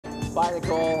Bye,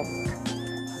 Nicole.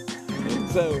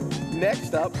 So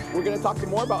next up, we're going to talk some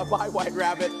more about Buy White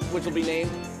Rabbit, which will be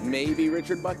named maybe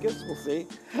Richard Butkus. We'll see.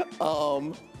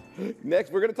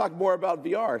 Next, we're going to talk more about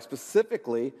VR,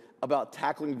 specifically about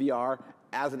tackling VR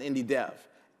as an indie dev.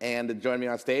 And to join me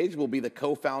on stage will be the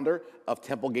co-founder of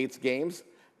Temple Gates Games,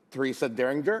 Teresa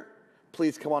Derringer.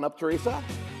 Please come on up, Teresa.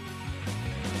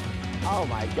 Oh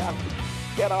my God,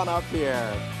 get on up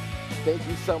here. Thank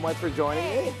you so much for joining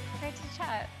me. Great to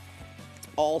chat.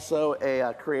 Also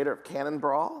a creator of Cannon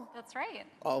Brawl. That's right.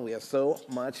 Oh, we have so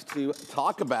much to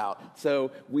talk about.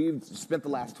 So we've spent the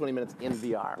last 20 minutes in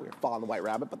VR. We're following the White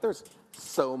Rabbit, but there's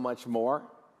so much more.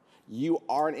 You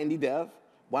are an indie dev.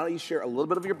 Why don't you share a little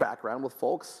bit of your background with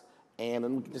folks, and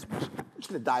then we can just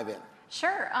gonna dive in.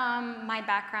 Sure. My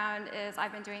background is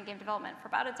I've been doing game development for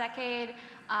about a decade.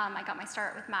 I got my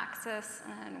start with Maxis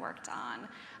and worked on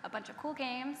a bunch of cool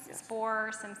games,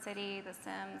 Spore, SimCity, The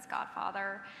Sims,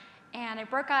 Godfather. And I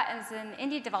broke out as an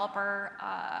indie developer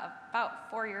about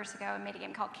 4 years ago and made a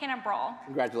game called Cannon Brawl.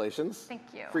 Congratulations. Thank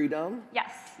you. Freedom.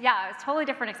 Yes. Yeah, it was a totally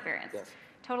different experience. Yes.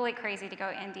 Totally crazy to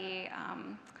go indie,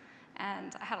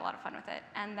 and I had a lot of fun with it.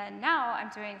 And then now I'm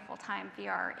doing full-time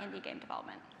VR indie game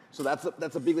development. So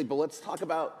that's a big leap, but let's talk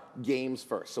about games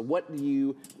first. So what do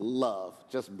you love,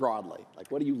 just broadly?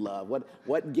 Like, what do you love?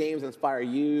 What games inspire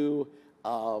you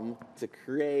to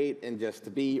create and just to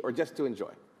be, or just to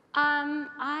enjoy?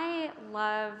 I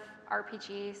love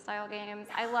RPG style games.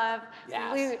 I love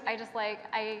loot. I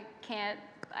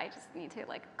just need to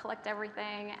like collect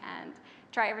everything and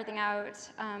try everything out.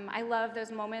 I love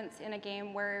those moments in a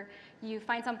game where you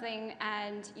find something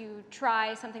and you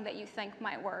try something that you think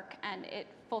might work and it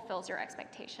fulfills your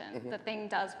expectation. Mm-hmm. The thing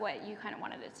does what you kind of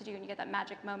wanted it to do, and you get that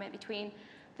magic moment between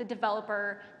the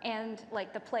developer and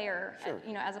like the player,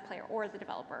 you know, as a player or the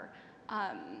developer.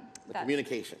 The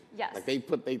communication. Yes. Like they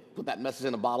put that message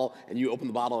in a bottle, and you open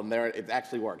the bottle, and there it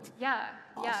actually worked. Yeah.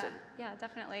 Awesome. Yeah,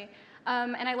 definitely.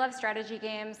 And I love strategy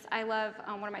games. I love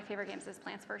one of my favorite games is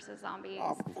Plants vs. Zombies.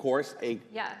 Of course,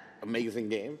 amazing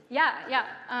game. Yeah.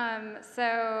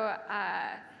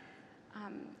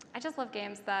 I just love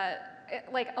games that,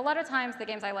 like a lot of times the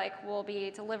games I like will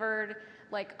be delivered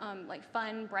like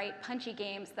fun, bright, punchy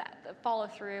games that follow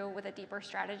through with a deeper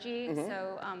strategy. Mm-hmm.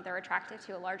 So they're attractive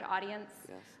to a large audience.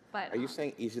 Yes. But are you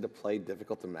saying easy to play,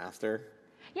 difficult to master?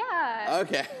 Yeah.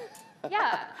 Okay.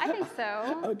 Yeah, I think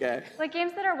so. Okay. Like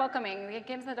games that are welcoming, like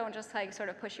games that don't just like sort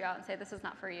of push you out and say this is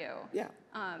not for you. Yeah.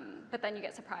 But then you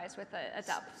get surprised with a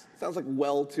depth. Sounds like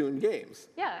well-tuned games.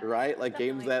 Yeah. Right? Like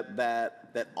definitely. games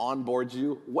that onboard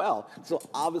you well. So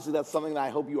obviously that's something that I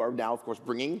hope you are now, of course,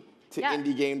 bringing to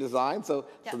indie game design. So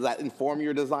does that inform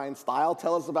your design style?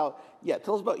 Tell us about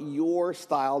your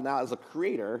style now as a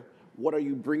creator. What are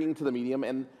you bringing to the medium,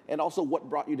 and also what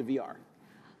brought you to VR?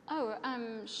 Oh,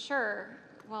 sure.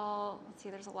 Well, let's see,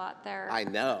 there's a lot there. I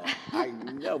know,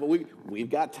 but we've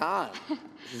got time.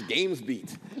 This is Games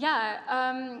Beat.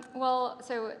 Yeah, well,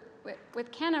 so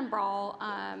with Cannon Brawl,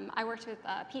 I worked with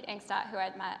Pete Engstadt, who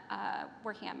I'd met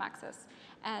working at Maxis,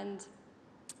 and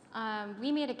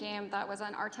we made a game that was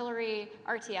an artillery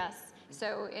RTS,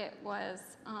 so it was...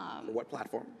 For what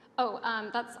platform?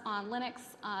 That's on Linux,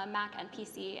 Mac, and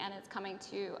PC, and it's coming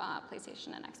to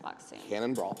PlayStation and Xbox soon.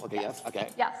 Cannon Brawl, okay, yes, okay.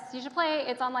 Yes, you should play.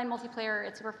 It's online multiplayer.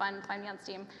 It's super fun. Find me on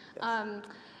Steam. Yes.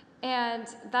 And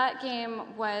that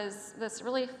game was this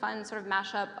really fun sort of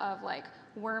mashup of like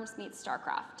Worms meets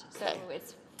StarCraft. So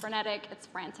it's frenetic, it's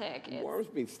frantic.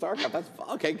 Worms meets StarCraft, that's fun.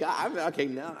 Okay,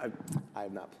 now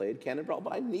I've not played Cannon Brawl,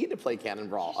 but I need to play Cannon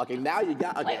Brawl. Okay, now you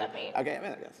got, okay, I'm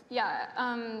in, I guess.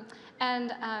 Yeah,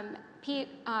 Pete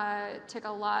took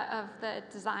a lot of the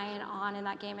design on in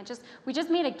that game, and we just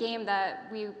made a game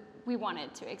that we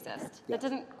wanted to exist. That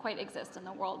didn't quite exist in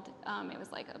the world. It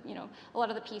was like a lot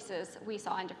of the pieces we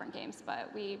saw in different games,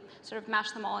 but we sort of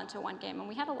mashed them all into one game, and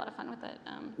we had a lot of fun with it.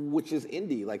 Which is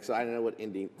indie, like, so I don't know what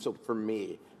indie. So for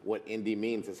me, what indie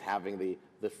means is having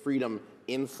the freedom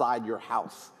inside your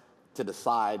house to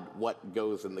decide what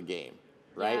goes in the game,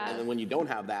 right? Yeah. And then when you don't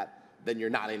have that, then you're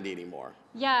not indie anymore.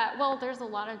 Yeah, well, there's a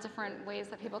lot of different ways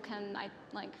that people can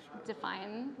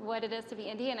define what it is to be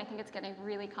indie, and I think it's getting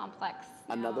really complex.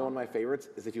 Another one of my favorites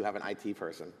is if you have an IT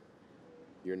person,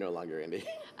 you're no longer indie.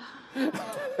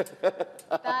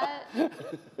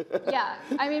 Yeah,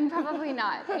 I mean, probably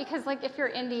not, because like if you're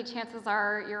indie, chances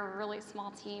are you're a really small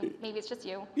team. Maybe it's just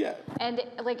you. Yeah. And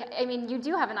like, I mean, you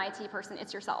do have an IT person.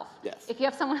 It's yourself. Yes. If you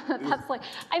have someone that's like,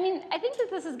 I mean, I think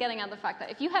that this is getting at the fact that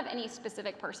if you have any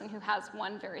specific person who has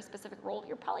one very specific role,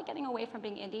 you're probably getting away from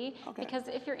being indie. Okay. Because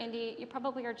if you're indie, you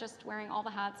probably are just wearing all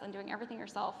the hats and doing everything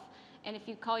yourself. And if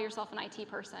you call yourself an IT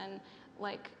person,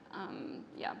 like,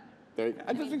 yeah. There you go.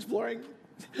 I'm just exploring.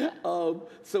 So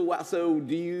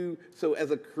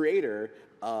as a creator,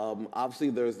 obviously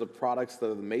there's the products that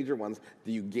are the major ones.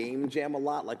 Do you game jam a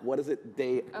lot? Like, what is it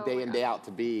day in, day out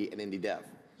to be an indie dev?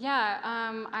 Yeah,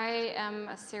 I am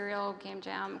a serial game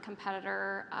jam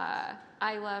competitor.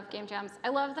 I love game jams. I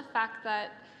love the fact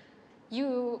that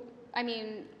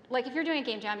like if you're doing a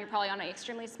game jam, you're probably on an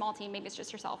extremely small team, maybe it's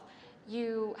just yourself.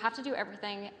 You have to do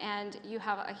everything, and you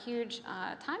have a huge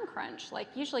time crunch. Like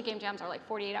usually game jams are like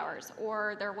 48 hours,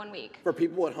 or they're 1 week. For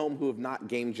people at home who have not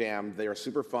game jammed, they are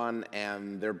super fun,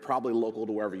 and they're probably local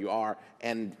to wherever you are.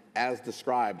 And as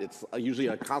described, it's usually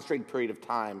a concentrated period of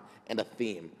time and a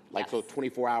theme. Like so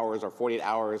 24 hours or 48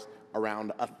 hours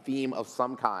around a theme of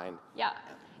some kind. Yeah.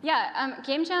 Yeah,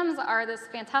 game jams are this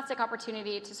fantastic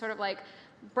opportunity to sort of like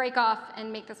break off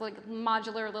and make this like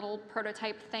modular little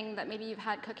prototype thing that maybe you've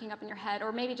had cooking up in your head,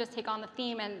 or maybe just take on the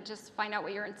theme and just find out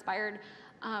what you're inspired,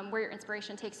 where your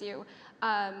inspiration takes you.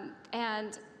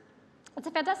 And it's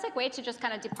a fantastic way to just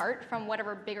kind of depart from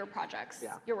whatever bigger projects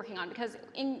you're working on, because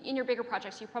in your bigger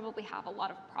projects, you probably have a lot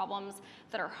of problems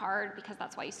that are hard because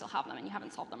that's why you still have them and you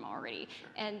haven't solved them already.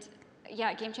 And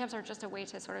yeah, game jams are just a way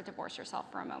to sort of divorce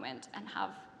yourself for a moment and have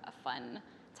a fun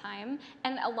time.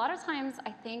 And a lot of times,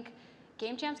 I think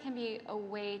game jams can be a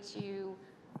way to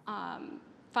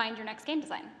find your next game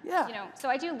design. Yeah. You know, so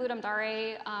I do Ludum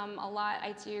Dare a lot.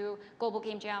 I do Global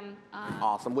Game Jam.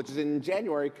 Awesome, which is in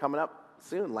January, coming up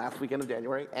soon, last weekend of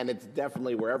January, and it's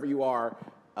definitely wherever you are,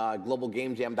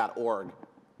 globalgamejam.org.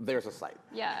 There's a site.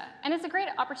 Yeah, and it's a great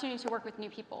opportunity to work with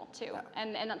new people too,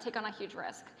 and not take on a huge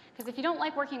risk. Because if you don't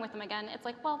like working with them again, it's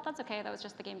like, well, that's okay. That was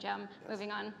just the game jam.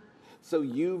 Moving on. So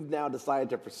you've now decided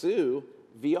to pursue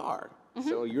VR.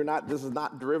 So you're not. This is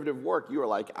not derivative work. You are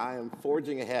like, I am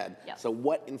forging ahead. Yes. So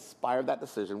what inspired that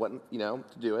decision? What to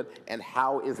do it, and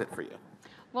how is it for you?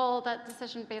 Well, that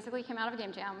decision basically came out of a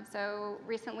game jam. So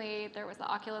recently there was the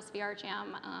Oculus VR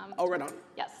Jam. Oh, right on.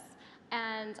 Yes,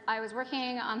 and I was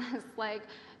working on this like.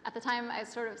 At the time, I was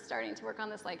sort of starting to work on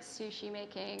this like sushi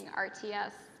making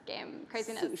RTS game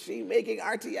craziness. Sushi making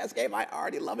RTS game. I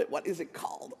already love it. What is it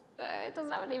called? It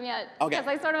doesn't have a name yet. Okay. Because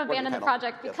I sort of abandoned the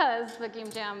project Yes. because the game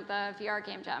jam, the VR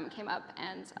game jam came up,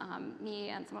 and me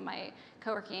and some of my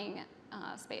co-working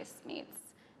space mates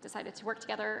decided to work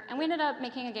together, and we ended up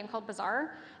making a game called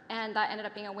Bazaar, and that ended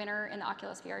up being a winner in the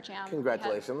Oculus VR Jam.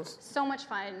 Congratulations. So much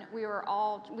fun.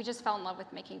 We just fell in love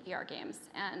with making VR games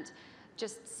and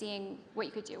just seeing what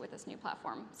you could do with this new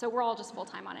platform. So we're all just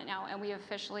full-time on it now, and we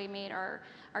officially made our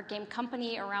game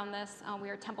company around this. We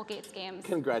are Temple Gates Games.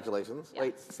 Congratulations. Yeah.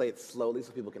 Wait, say it slowly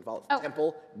so people can follow. Oh.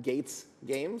 Temple Gates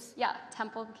Games? Yeah,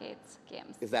 Temple Gates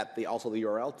Games. Is that also the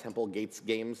URL,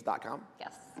 templegatesgames.com?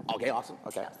 Yes. Okay, awesome.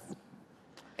 Okay. Yes.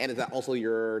 And is that also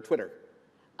your Twitter?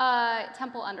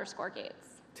 Temple_Gates.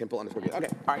 Temple_Gates. Okay, all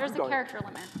right. There's keep a going. character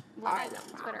limit on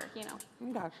Twitter, you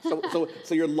know. Okay.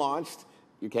 So you're launched,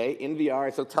 okay, in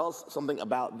VR. So tell us something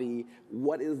about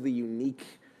what is the unique,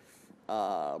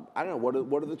 I don't know,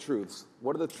 what are the truths?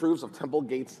 What are the truths of Temple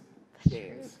Gates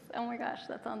Games? Oh my gosh,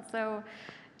 that sounds so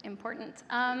important.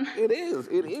 It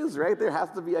is, right? There has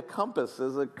to be a compass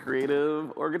as a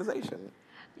creative organization.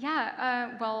 Yeah,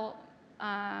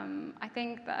 I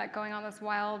think that going on this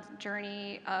wild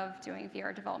journey of doing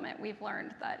VR development, we've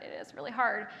learned that it is really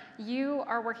hard. You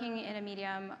are working in a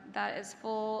medium that is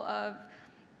full of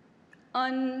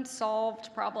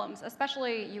unsolved problems,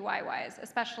 especially UI-wise,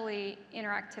 especially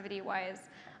interactivity-wise.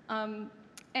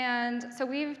 And so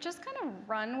we've just kind of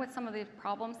run with some of the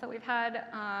problems that we've had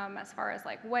as far as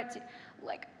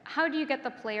how do you get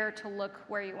the player to look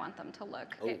where you want them to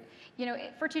look?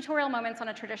 For tutorial moments on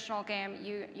a traditional game,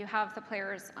 you have the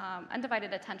player's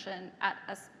undivided attention at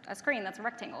a screen that's a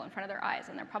rectangle in front of their eyes,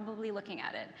 and they're probably looking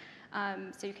at it.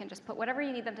 So you can just put whatever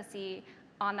you need them to see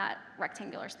on that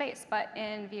rectangular space. But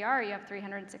in VR, you have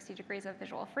 360 degrees of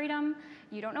visual freedom.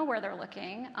 You don't know where they're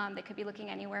looking. They could be looking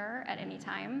anywhere at any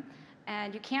time.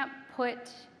 And you can't put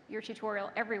your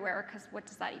tutorial everywhere, because what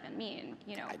does that even mean?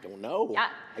 I don't know. Yeah.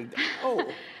 I don't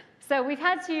know. So we've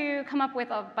had to come up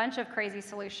with a bunch of crazy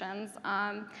solutions.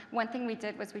 One thing we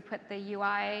did was we put the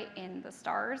UI in the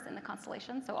stars, in the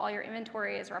constellation. So all your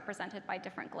inventory is represented by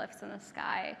different glyphs in the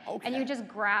sky. Okay. And you just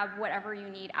grab whatever you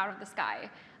need out of the sky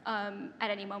at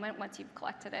any moment once you've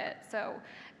collected it. So,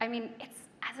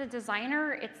 as a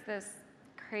designer, it's this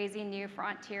crazy new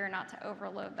frontier, not to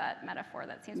overload that metaphor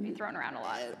that seems to be thrown around a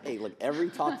lot. Hey, look, every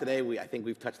talk today, I think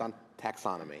we've touched on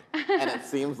taxonomy. And it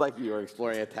seems like you're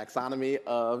exploring a taxonomy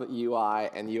of UI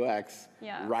and UX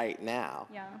right now.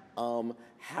 Yeah.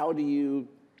 How do you,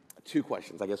 two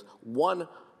questions, I guess. One,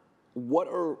 what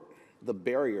are the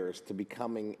barriers to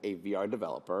becoming a VR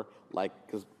developer? Like,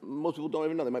 because most people don't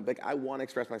even know. They might be like, I want to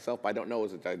express myself, but I don't know.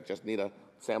 Is it I just need a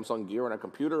Samsung Gear and a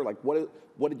computer? Like,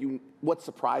 what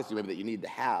surprised you maybe that you need to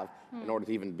have in order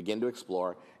to even begin to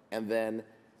explore? And then,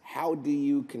 how do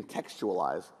you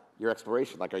contextualize your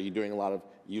exploration? Like, are you doing a lot of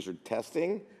user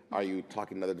testing? Are you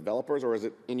talking to other developers, or is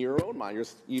it in your own mind,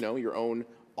 your own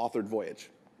authored voyage?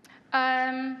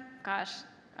 Gosh,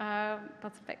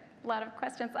 that's a lot of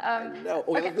questions. No,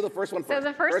 okay, let's do the first one first. So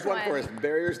the first one first,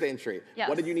 barriers to entry. Yes.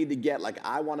 What did you need to get? Like,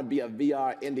 I want to be a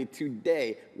VR indie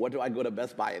today. What do I go to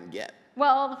Best Buy and get?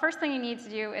 Well, the first thing you need to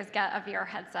do is get a VR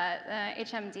headset,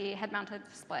 HMD, head-mounted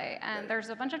display, and there's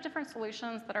a bunch of different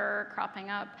solutions that are cropping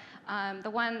up. The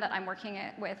one that I'm working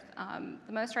with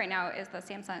the most right now is the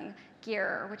Samsung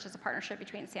Gear, which is a partnership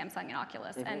between Samsung and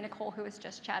Oculus. And Nicole, who was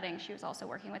just chatting, she was also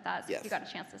working with that. So if you got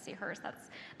a chance to see hers,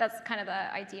 that's kind of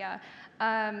the idea.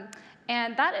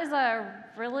 And that is a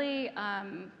really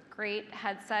great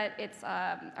headset. It's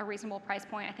a reasonable price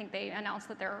point. I think they announced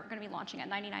that they're going to be launching at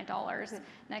 $99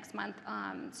 next month.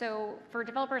 So for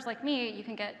developers like me, you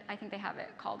can get, I think they have it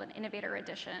called an Innovator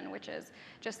Edition, which is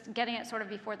just getting it sort of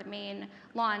before the main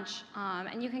launch.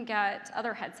 And you can get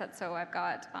other headsets. So I've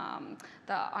got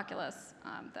the Oculus,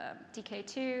 the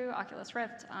DK2, Oculus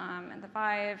Rift, and the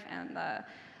Vive, and the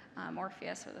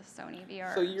Morpheus or the Sony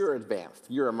VR. So you're advanced.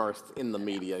 You're immersed in the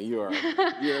media. You're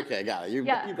okay. Got it. You've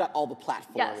got all the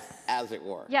platforms, as it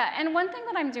were. Yeah, and one thing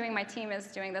that I'm doing, my team is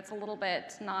doing that's a little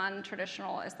bit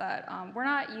non-traditional is that we're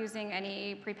not using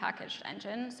any prepackaged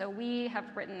engine. So we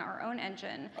have written our own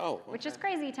engine, which is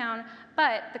crazy town.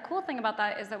 But the cool thing about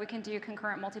that is that we can do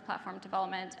concurrent multi-platform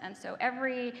development. And so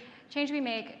every change we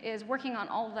make is working on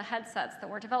all of the headsets that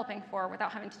we're developing for without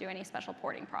having to do any special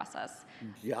porting process.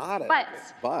 Got it.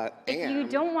 But if you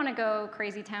don't want to go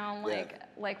crazy town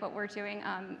like what we're doing,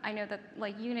 I know that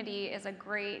like Unity is a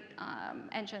great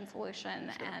engine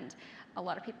solution, and a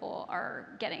lot of people are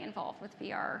getting involved with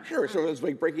VR. Sure. So it's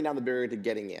like breaking down the barrier to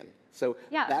getting in. So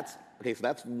that's okay. So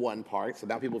that's one part. So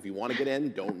now people, if you want to get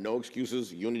in, no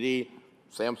excuses. Unity,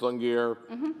 Samsung Gear,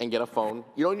 and get a phone.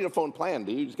 You don't need a phone plan,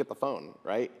 do you? Just get the phone,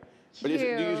 right? But do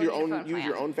you use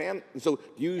your own fan? So do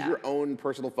you use your own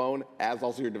personal phone as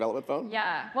also your development phone?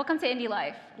 Yeah. Welcome to indie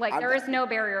life. Like there is no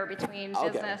barrier between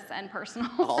business and personal.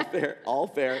 All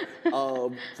fair.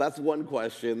 So that's one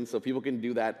question. So people can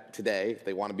do that today if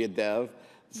they want to be a dev.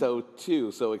 So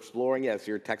two, so exploring, yes,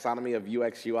 your taxonomy of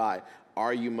UX UI.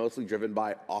 Are you mostly driven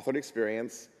by authored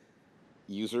experience,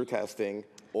 user testing,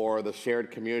 or the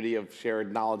shared community of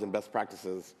shared knowledge and best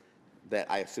practices that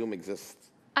I assume exists?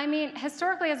 I mean,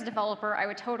 historically as a developer, I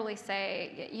would totally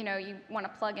say, you want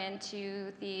to plug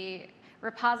into the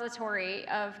repository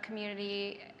of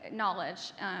community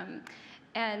knowledge.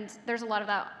 And there's a lot of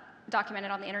that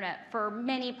documented on the internet for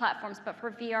many platforms, but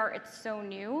for VR, it's so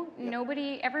new.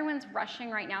 Everyone's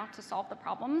rushing right now to solve the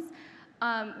problems.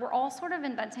 We're all sort of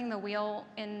inventing the wheel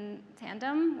in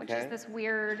tandem, which is this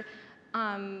weird,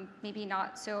 maybe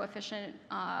not so efficient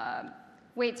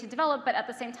way to develop, but at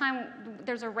the same time,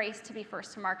 there's a race to be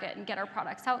first to market and get our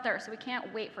products out there, so we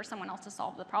can't wait for someone else to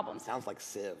solve the problems. Sounds like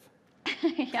Civ.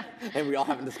 Yeah. And we all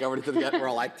haven't discovered it yet. We're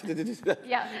all like, we're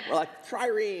like,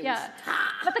 triremes. Yeah.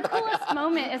 But the coolest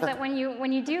moment is that when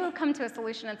you do come to a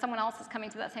solution and someone else is coming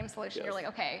to that same solution, you're like,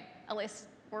 okay, at least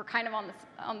we're kind of on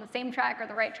the same track or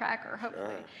the right track, or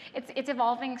hopefully. It's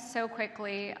evolving so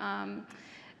quickly.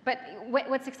 But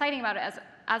what's exciting about it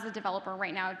as a developer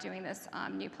right now doing this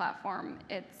new platform,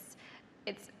 it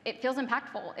feels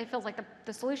impactful. It feels like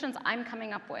the solutions I'm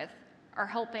coming up with are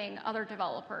helping other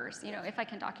developers, if I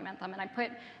can document them. And I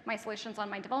put my solutions on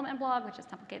my development blog, which is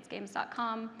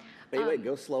templegatesgames.com. Wait,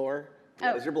 go slower.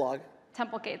 What is your blog?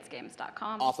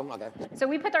 templegatesgames.com. Awesome, okay. So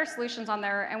we put our solutions on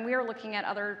there, and we are looking at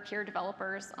other peer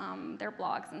developers, their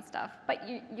blogs and stuff. But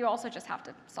you also just have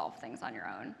to solve things on your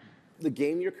own. The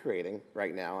game you're creating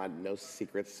right now, no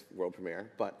secrets, world premiere,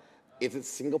 but is it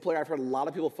single player? I've heard a lot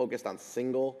of people focused on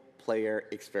single player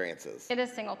experiences. It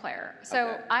is single player.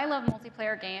 So I love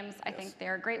multiplayer games. I think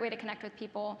they're a great way to connect with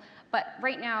people. But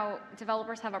right now,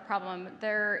 developers have a problem.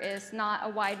 There is not a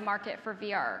wide market for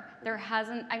VR.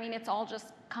 It's all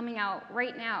just coming out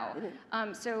right now.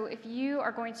 So if you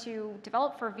are going to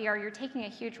develop for VR, you're taking a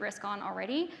huge risk on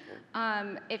already.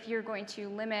 If you're going to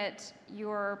limit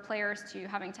your players to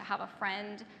having to have a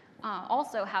friend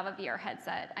also have a VR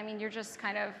headset, you're just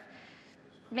kind of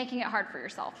making it hard for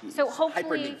yourself. So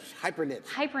hopefully hyper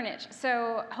niche.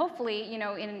 So hopefully,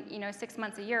 in 6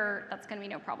 months, a year, that's going to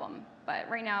be no problem. But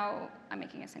right now, I'm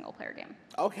making a single player game.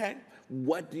 Okay.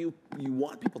 What do you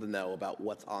want people to know about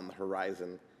what's on the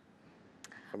horizon?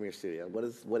 from your studio? What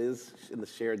is in the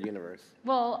shared universe?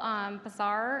 Well,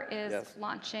 Bazaar is Yes.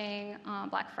 launching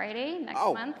Black Friday next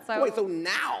Oh, month. so wait, so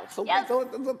now, Yes. so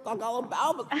let's talk all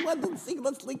about,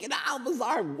 let's link it out,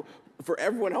 Bazaar. For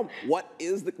everyone home, what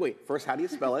is first, how do you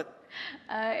spell it?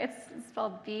 It's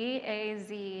spelled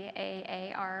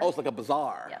Bazaar. Oh, it's like a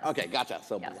bazaar. Yes. Okay, gotcha.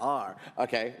 So Yes. Bazaar.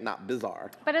 Okay, not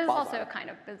bizarre. But it is Bazaar. also kind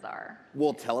of bizarre.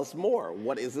 Well, tell us more.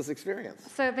 What is this experience?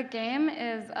 So the game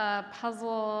is a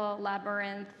puzzle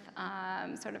labyrinth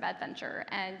sort of adventure,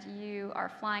 and you are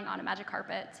flying on a magic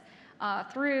carpet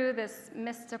through this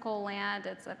mystical land.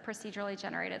 It's a procedurally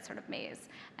generated sort of maze,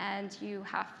 and you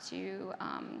have to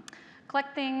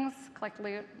collect things, collect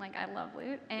loot, like I love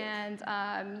loot, and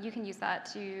you can use that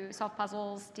to solve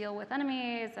puzzles, deal with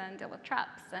enemies, and deal with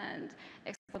traps, and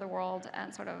explore the world,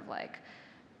 and sort of like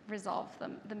resolve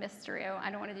the mystery. I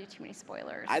don't want to do too many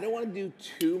spoilers. I don't want to do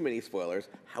too many spoilers.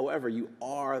 However, you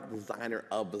are the designer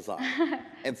of Bazaar.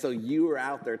 And so you are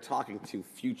out there talking to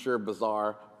future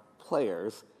Bazaar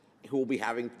players who will be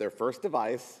having their first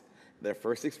device, their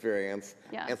first experience.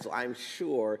 Yes. And so I'm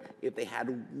sure if they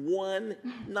had one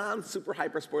non-super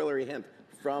hyper spoilery hint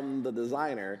from the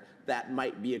designer, that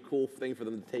might be a cool thing for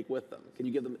them to take with them. Can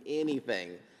you give them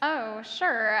anything? Oh,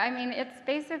 sure. I mean, it's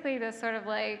basically this sort of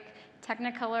like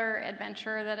Technicolor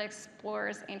adventure that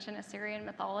explores ancient Assyrian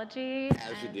mythology.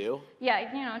 As you do.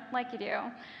 Yeah, you know, like you do.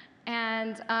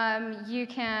 And you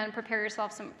can prepare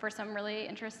yourself for some really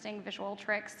interesting visual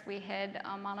tricks. We hid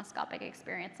monoscopic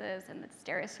experiences in the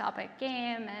stereoscopic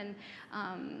game, and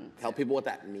Tell people what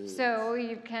that means. so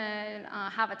you can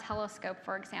have a telescope,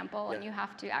 for example, and you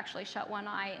have to actually shut one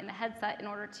eye in the headset in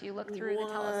order to look through the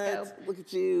telescope. Look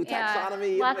at you, Yeah,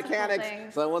 taxonomy lots and of cool mechanics.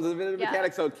 things. Someone's invented Yeah.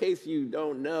 mechanics. So in case you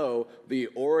don't know, the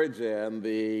origin,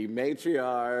 the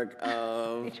matriarch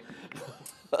of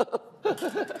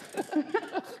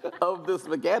of this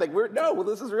mechanic.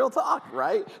 This is real talk,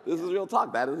 right? This is real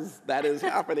talk. That is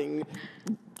happening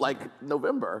like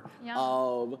November. Yeah.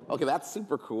 Okay, that's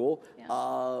super cool.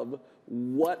 Yeah.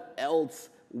 What else?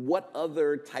 What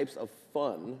other types of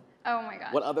fun? Oh my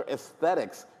God. What other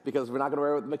aesthetics? Because we're not going to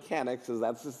worry with mechanics, because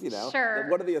that's just, Sure.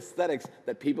 What are the aesthetics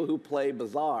that people who play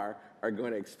Bazaar are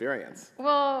going to experience?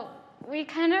 Well, we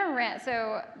kind of ran.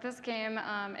 So this game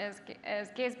is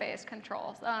gaze-based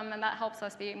controls, and that helps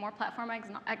us be more platform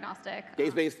agnostic.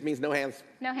 Gaze-based means no hands.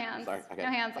 No hands. Sorry, okay. No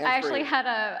hands. Hands I actually free. had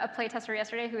a playtester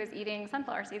yesterday who was eating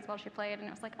sunflower seeds while she played, and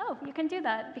it was like, oh, you can do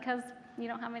that because you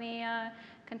don't have any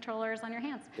controllers on your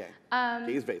hands. Okay.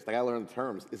 Gaze-based. I got to learn the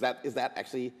terms. Is that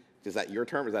your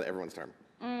term? Or is that everyone's term?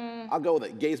 I'll go with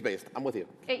it. Gaze-based. I'm with you.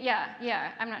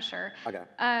 Yeah. I'm not sure. Okay.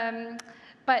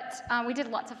 But we did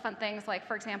lots of fun things, like,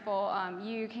 for example,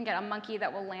 you can get a monkey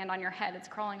that will land on your head. It's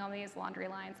crawling on these laundry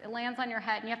lines. It lands on your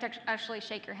head, and you have to actually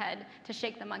shake your head to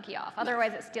shake the monkey off.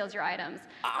 Otherwise, it steals your items.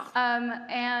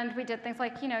 And we did things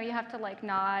like, you have to, like,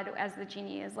 nod as the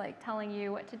genie is, like, telling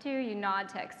you what to do. You nod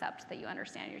to accept that you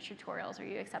understand your tutorials, or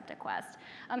you accept a quest.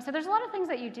 So there's a lot of things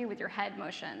that you do with your head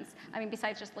motions. I mean,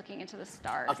 besides just looking into the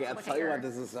stars. Okay, I'll tell you what,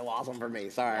 this is so awesome for me.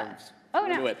 Sorry. Yeah. I'm just Oh,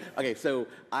 gonna no. do it. Okay, so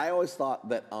I always thought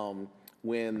that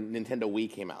when Nintendo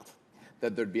Wii came out,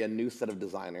 that there'd be a new set of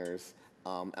designers,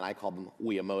 and I called them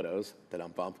Wiimotos,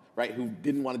 da-dum-bump, right, who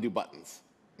didn't want to do buttons,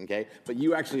 okay? But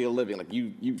you actually are living, like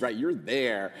you're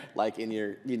there, like in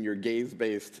your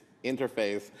gaze-based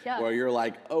interface, Yeah. where you're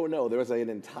like, oh no, there was an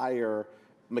entire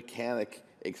mechanic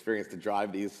experience to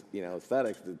drive these,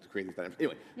 aesthetics, to create these dynamics.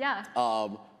 Anyway. Yeah.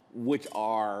 Which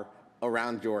are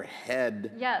around your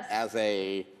head Yes. as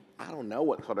I don't know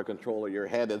what sort of controller your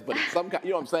head is, but it's some kind, you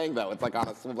know what I'm saying though? It's like on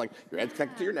a sort of like your head's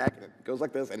connected to your neck and it goes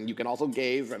like this, and you can also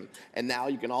gaze, and now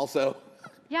you can also.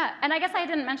 Yeah, and I guess I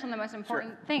didn't mention the most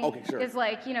important thing Okay, sure. is,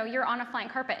 like, you're on a flying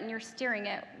carpet and you're steering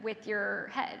it with your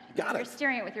head. Got You're it.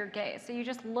 steering it with your gaze. So you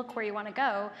just look where you want to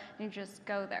go and you just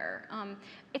go there.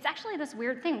 It's actually this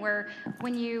weird thing where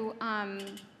when you,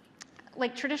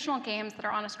 like traditional games that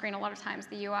are on a screen, a lot of times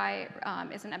the UI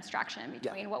is an abstraction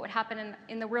between what would happen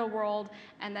in the real world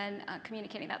and then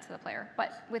communicating that to the player.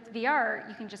 But with VR,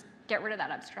 you can just get rid of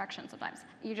that abstraction sometimes.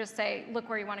 You just say, look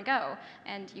where you want to go,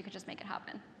 and you can just make it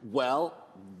happen. Well,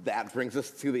 that brings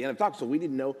us to the end of talk. So we need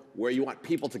to know where you want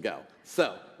people to go.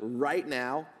 So right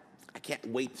now, I can't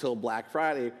wait till Black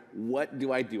Friday. What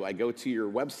do? I go to your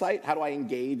website? How do I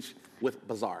engage with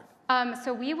Bazaar?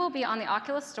 So we will be on the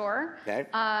Oculus Store. Okay.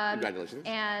 Congratulations.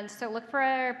 And so look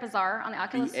for Bazaar on the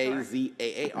Oculus Store.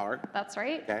 Bazaar. That's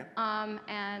right. Okay.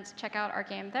 And check out our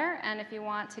game there. And if you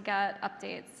want to get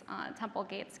updates,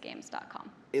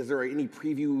 TempleGatesGames.com. Is there any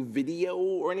preview video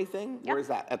or anything? Yep. Where is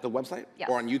that? At the website? Yes.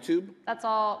 Or on YouTube? That's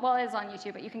all. Well, it is on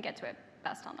YouTube, but you can get to it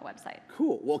best on the website.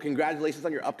 Cool. Well, congratulations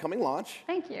on your upcoming launch.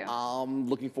 Thank you.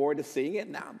 Looking forward to seeing it.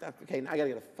 Now, okay, now I gotta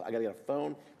get a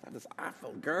phone. I have this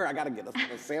iPhone, girl. I gotta get a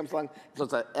Samsung. So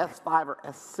it's a S5 or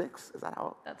S6. Is that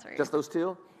how? That's right. Just those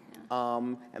two.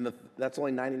 Yeah. And that's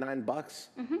only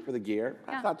 $99 for the gear.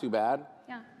 That's not too bad.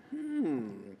 Yeah.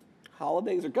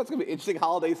 Holidays that's gonna be an interesting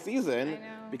holiday season I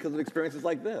know. because of experiences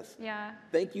like this. Yeah.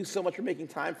 Thank you so much for making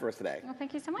time for us today. Well,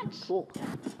 thank you so much. Cool.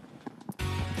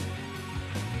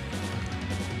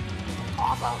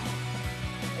 Awesome.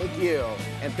 Thank you.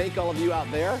 And thank all of you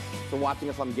out there for watching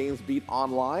us on GamesBeat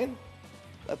Online.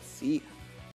 Let's see.